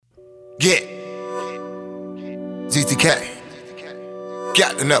GTK.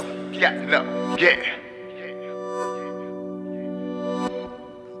 Got to know. Yeah.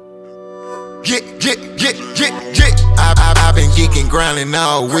 I've been geeking, grinding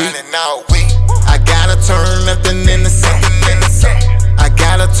all week. I gotta turn nothing into something. I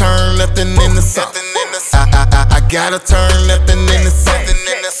gotta turn nothing into something. I gotta turn nothing into something.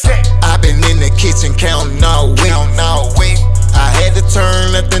 I've been in the kitchen counting all week. I had to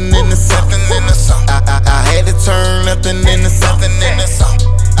turn nothing into something. I had to turn nothing into something.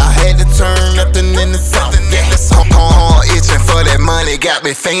 I had to turn nothing into something. Itching for that money, got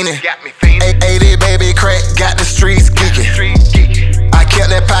me fiending. 80 baby crack, got the streets geeking. I kept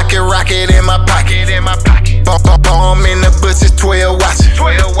that pocket rocket in my pocket. Bomb in the bushes, 12 watches.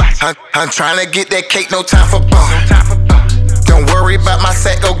 I'm trying to get that cake, no time for bomb. Don't worry about my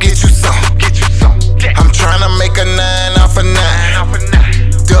sack, go get you some. I'm trying to make a 9 off a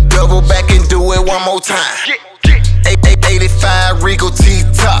 9. Double back and do it one more time. 85 Regal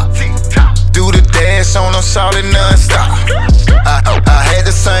T-top. Do the dash on them, shout it non-stop. I had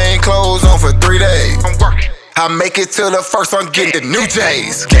the same clothes on for 3 days. I make it to the first, I'm getting the new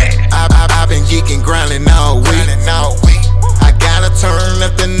J's. I've been geeking, grinding all week. I gotta turn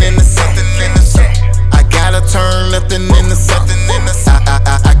nothing into something. I gotta turn nothing into something.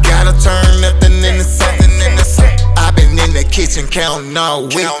 I gotta turn nothing into something. I've been in the kitchen counting all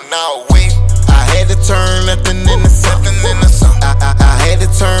week. I had to turn nothing into something. I had to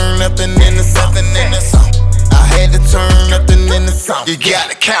turn nothing into something. I had to turn nothing into something. You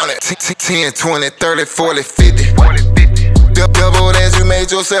gotta count it. 10, 20, 30, 40, 50. Double that you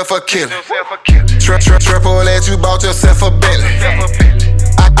made yourself a killer. Triple that you bought yourself a Bentley.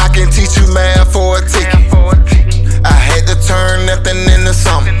 I can teach you math for a ticket. I had to turn nothing into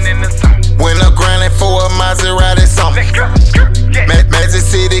something. When I'm grinding for a Maserati something. Magic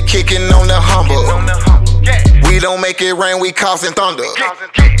City kicking on the humble. We don't make it rain, we causing thunder.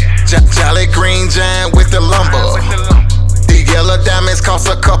 Jolly green giant with the lumber. The yellow diamonds cost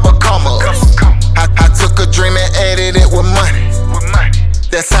a couple commas. I took a dream and added it with money.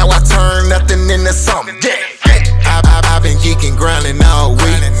 That's how I turn nothing into something. I've been geeking, grinding all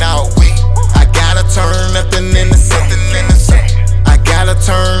week. I gotta turn nothing into something. I gotta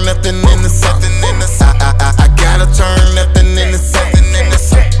turn nothing into